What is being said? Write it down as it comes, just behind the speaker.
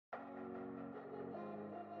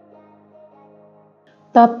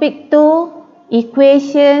Topic 2.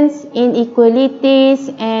 Equations, inequalities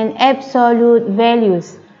and absolute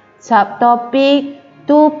values. Subtopic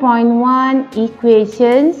 2.1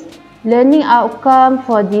 Equations. Learning outcome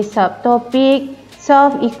for this subtopic: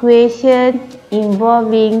 solve equation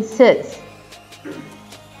involving surds.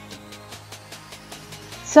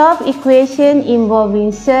 Solve equation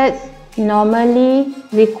involving surds normally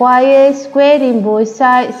requires squaring both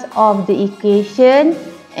sides of the equation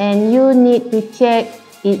and you need to check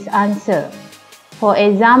its answer. For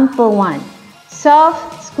example 1, solve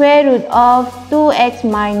square root of 2x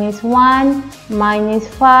minus 1 minus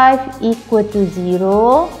 5 equal to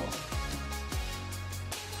 0.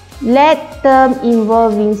 Let term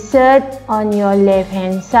involving surd on your left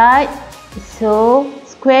hand side. So,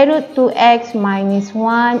 square root 2x minus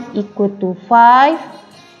 1 equal to 5.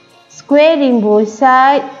 Squaring both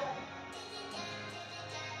sides.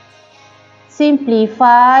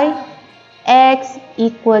 Simplify. X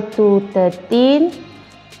equal to 13.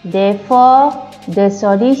 Therefore, the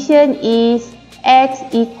solution is x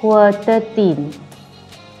equal 13.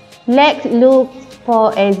 Let's look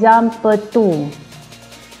for example 2.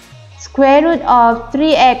 Square root of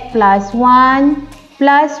 3x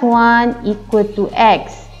plus 1 equal to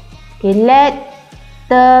x. Okay, let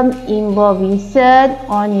term involving surd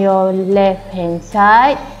on your left hand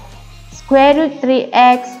side. Square root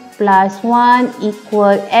 3x plus 1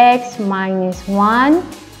 equal x minus 1.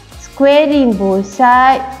 Squaring both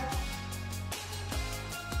sides.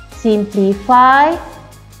 Simplify.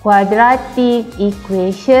 Quadratic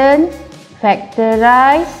equation.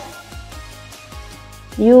 Factorize.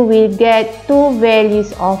 You will get two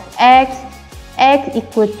values of x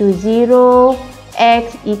equal to 0,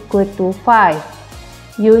 x equal to 5.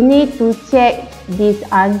 You need to check this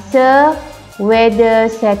answer whether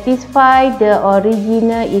satisfy the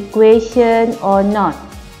original equation or not.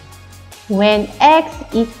 When x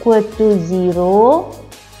equal to 0,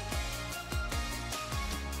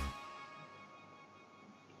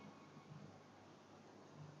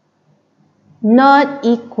 not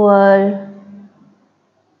equal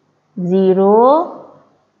 0,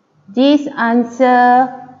 this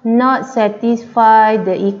answer not satisfy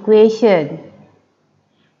the equation.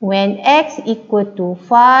 When x equal to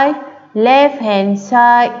 5, left hand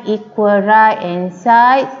side equal right hand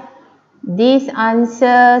side, this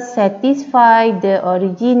answer satisfy the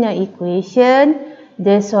original equation.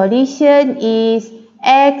 The solution is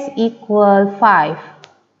x equal 5.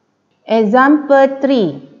 Example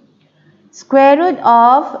 3. Square root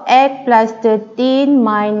of x plus 13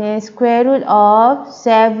 minus square root of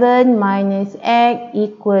 7 minus x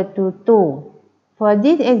equal to 2. For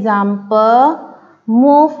this example,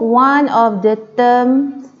 move one of the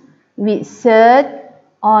terms with surd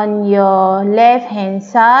on your left hand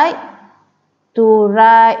side to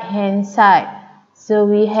right hand side. So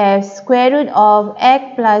we have square root of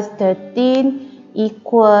x plus 13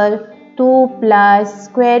 equal 2 plus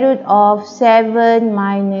square root of 7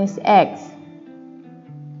 minus x.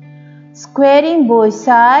 Squaring both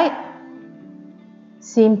sides.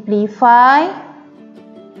 Simplify.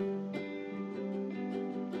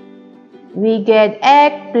 We get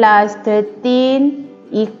x plus 13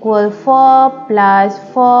 equal 4 plus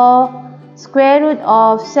 4 square root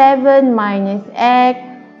of 7 minus x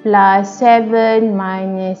plus 7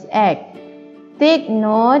 minus x. Take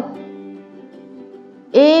note,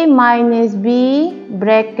 a minus b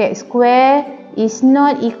bracket square is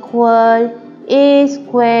not equal a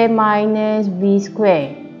square minus b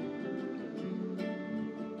square.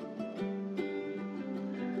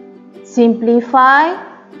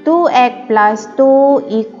 Simplify. 2x plus 2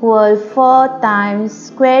 equal 4 times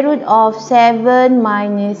square root of 7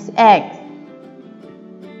 minus x.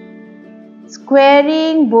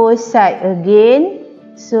 Squaring both sides again.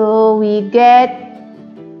 So we get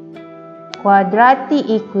quadratic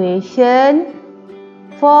equation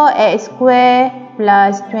 4x squared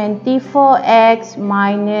plus 24x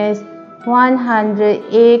minus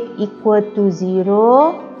 108 equal to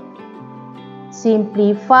 0.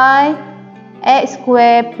 Simplify. X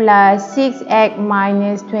squared plus 6x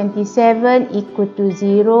minus 27 equal to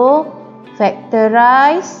 0.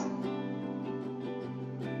 Factorize.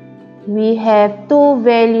 We have two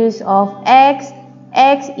values of x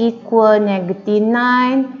equal negative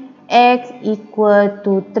 9, x equal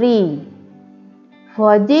to 3.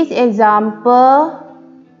 For this example,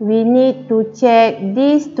 we need to check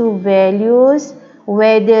these two values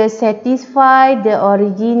whether satisfy the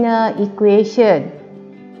original equation.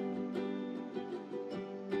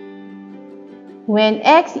 When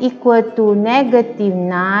x equal to negative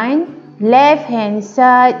 9, left hand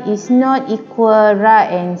side is not equal right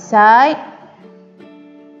hand side.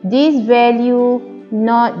 This value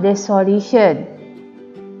not the solution.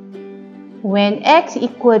 When x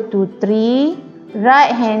equal to 3,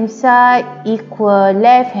 right hand side equal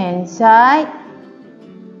left hand side.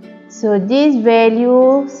 So this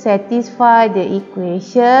value satisfy the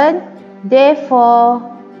equation. Therefore,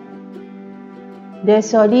 the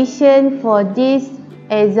solution for this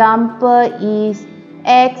example is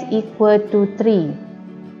x equal to 3.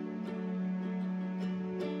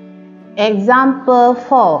 Example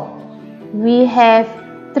 4. We have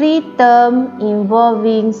 3 terms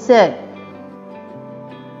involving surd.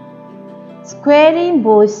 Squaring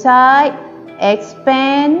both sides,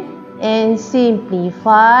 expand and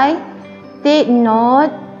simplify. Take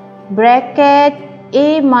note, bracket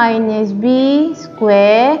a minus b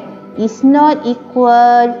square is not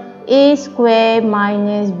equal a square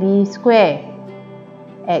minus b square.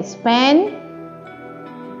 Expand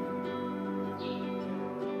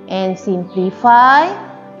and simplify.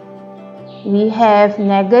 We have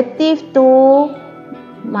negative 2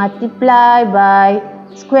 multiplied by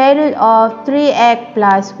square root of 3x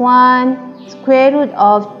plus 1 square root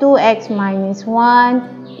of 2x minus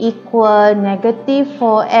 1 equal negative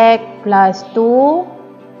 4x plus 2.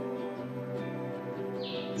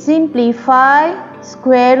 Simplify,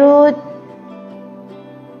 square root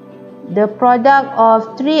the product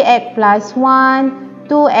of 3x plus 1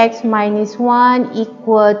 2x minus 1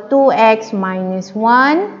 equal 2x minus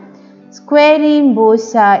 1. Squaring both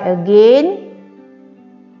sides again.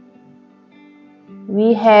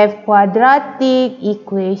 We have quadratic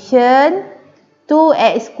equation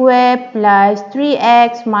 2x squared plus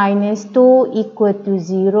 3x minus 2 equal to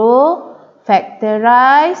 0.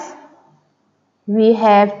 Factorize. We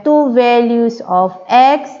have two values of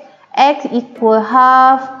x equal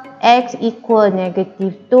half, x equal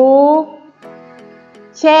negative 2.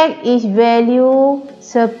 Check each value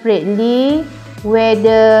separately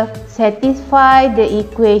whether satisfy the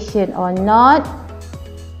equation or not.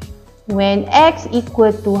 When x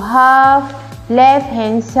equal to half, left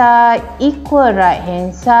hand side equal right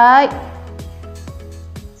hand side,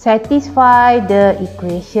 satisfy the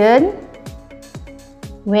equation.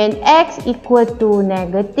 When x equal to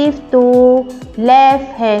negative 2, left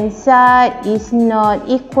hand side is not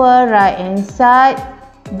equal right hand side,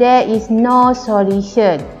 there is no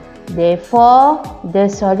solution. Therefore, the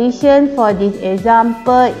solution for this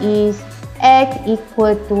example is x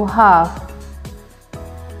equal to half.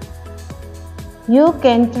 You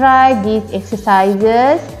can try these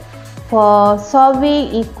exercises for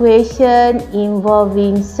solving equation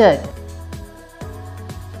involving surd.